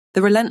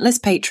The Relentless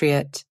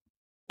Patriot,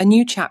 a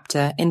new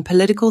chapter in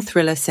political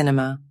thriller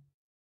cinema.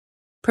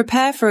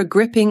 Prepare for a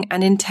gripping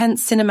and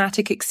intense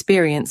cinematic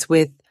experience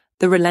with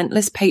The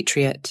Relentless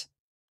Patriot,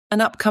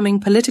 an upcoming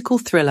political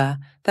thriller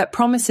that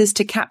promises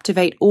to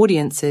captivate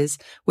audiences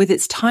with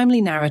its timely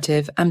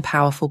narrative and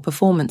powerful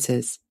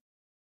performances.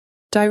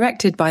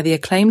 Directed by the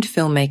acclaimed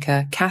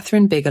filmmaker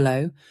Kathryn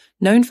Bigelow,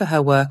 known for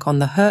her work on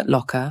The Hurt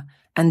Locker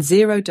and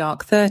Zero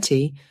Dark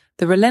 30,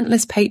 The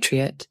Relentless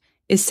Patriot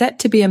is set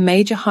to be a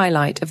major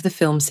highlight of the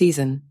film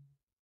season.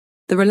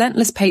 The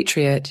Relentless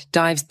Patriot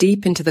dives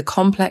deep into the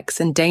complex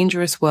and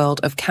dangerous world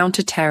of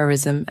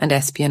counter-terrorism and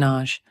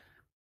espionage.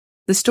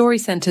 The story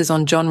centers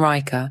on John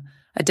Riker,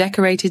 a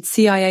decorated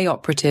CIA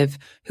operative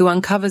who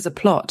uncovers a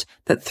plot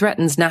that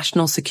threatens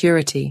national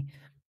security.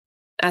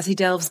 As he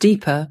delves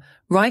deeper,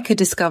 Riker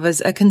discovers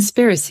a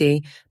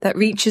conspiracy that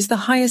reaches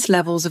the highest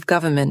levels of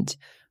government,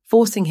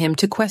 forcing him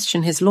to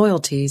question his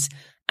loyalties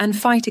and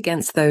fight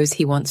against those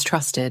he once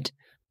trusted.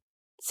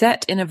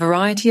 Set in a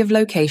variety of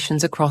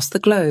locations across the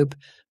globe,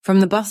 from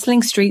the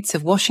bustling streets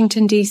of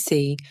Washington,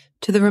 D.C.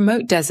 to the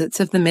remote deserts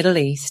of the Middle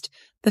East,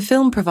 the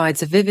film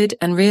provides a vivid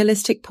and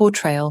realistic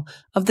portrayal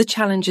of the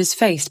challenges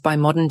faced by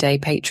modern-day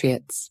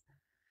patriots.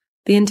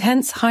 The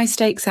intense,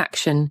 high-stakes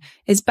action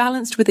is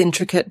balanced with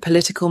intricate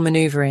political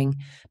maneuvering,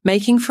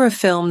 making for a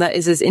film that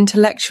is as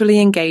intellectually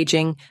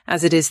engaging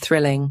as it is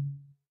thrilling.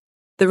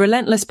 The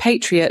Relentless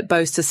Patriot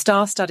boasts a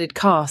star-studded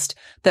cast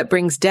that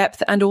brings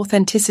depth and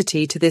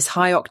authenticity to this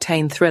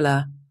high-octane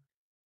thriller.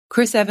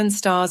 Chris Evans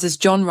stars as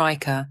John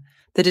Riker,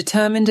 the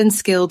determined and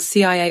skilled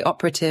CIA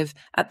operative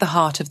at the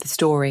heart of the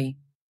story.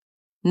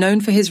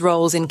 Known for his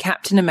roles in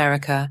Captain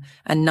America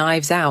and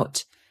Knives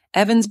Out,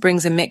 Evans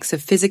brings a mix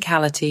of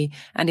physicality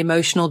and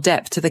emotional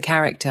depth to the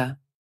character.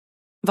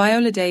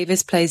 Viola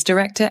Davis plays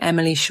Director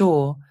Emily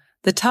Shaw,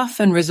 the tough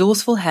and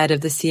resourceful head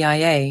of the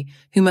CIA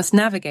who must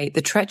navigate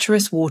the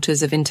treacherous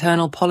waters of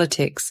internal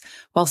politics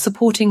while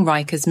supporting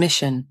Riker's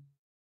mission.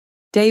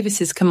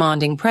 Davis's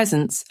commanding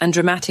presence and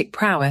dramatic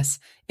prowess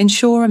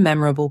ensure a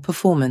memorable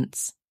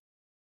performance.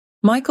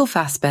 Michael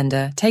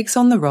Fassbender takes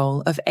on the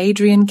role of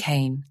Adrian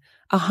Kane,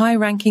 a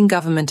high-ranking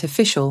government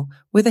official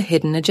with a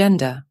hidden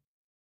agenda.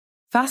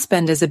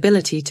 Fassbender's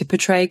ability to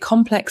portray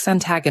complex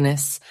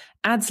antagonists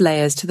adds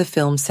layers to the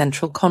film's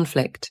central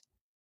conflict.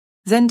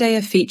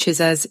 Zendaya features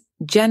as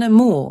Jenna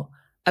Moore,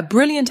 a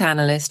brilliant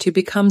analyst who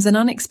becomes an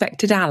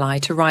unexpected ally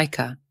to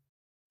Riker.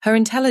 Her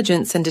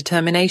intelligence and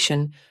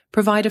determination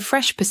provide a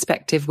fresh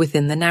perspective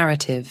within the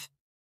narrative.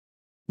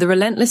 The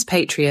Relentless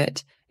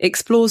Patriot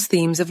explores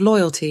themes of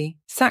loyalty,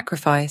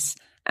 sacrifice,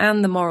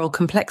 and the moral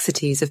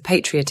complexities of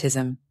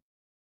patriotism.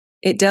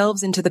 It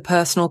delves into the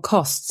personal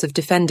costs of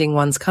defending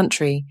one's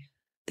country,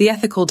 the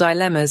ethical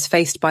dilemmas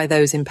faced by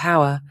those in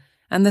power,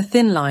 and the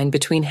thin line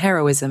between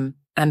heroism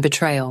and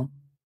betrayal.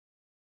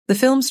 The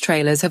film's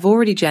trailers have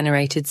already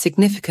generated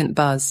significant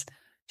buzz,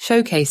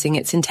 showcasing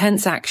its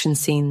intense action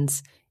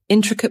scenes,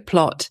 intricate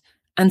plot,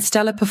 and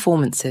stellar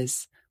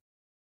performances.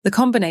 The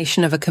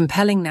combination of a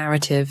compelling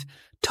narrative,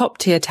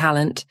 top-tier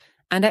talent,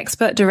 and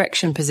expert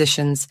direction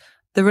positions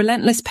The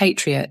Relentless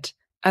Patriot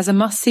as a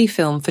must-see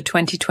film for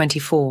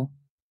 2024.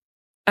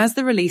 As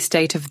the release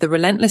date of The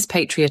Relentless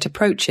Patriot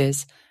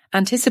approaches,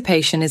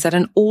 anticipation is at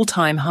an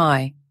all-time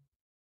high.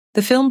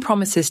 The film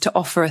promises to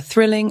offer a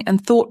thrilling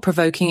and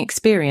thought-provoking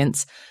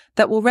experience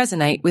that will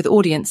resonate with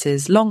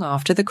audiences long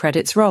after the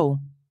credits roll.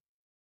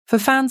 For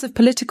fans of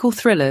political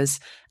thrillers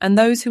and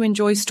those who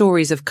enjoy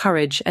stories of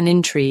courage and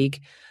intrigue,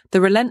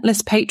 The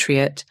Relentless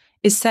Patriot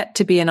is set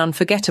to be an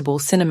unforgettable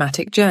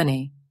cinematic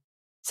journey.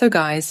 So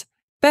guys,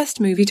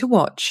 best movie to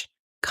watch.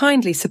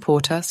 Kindly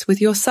support us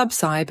with your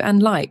subscribe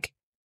and like.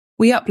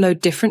 We upload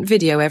different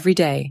video every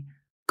day.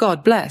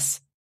 God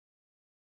bless.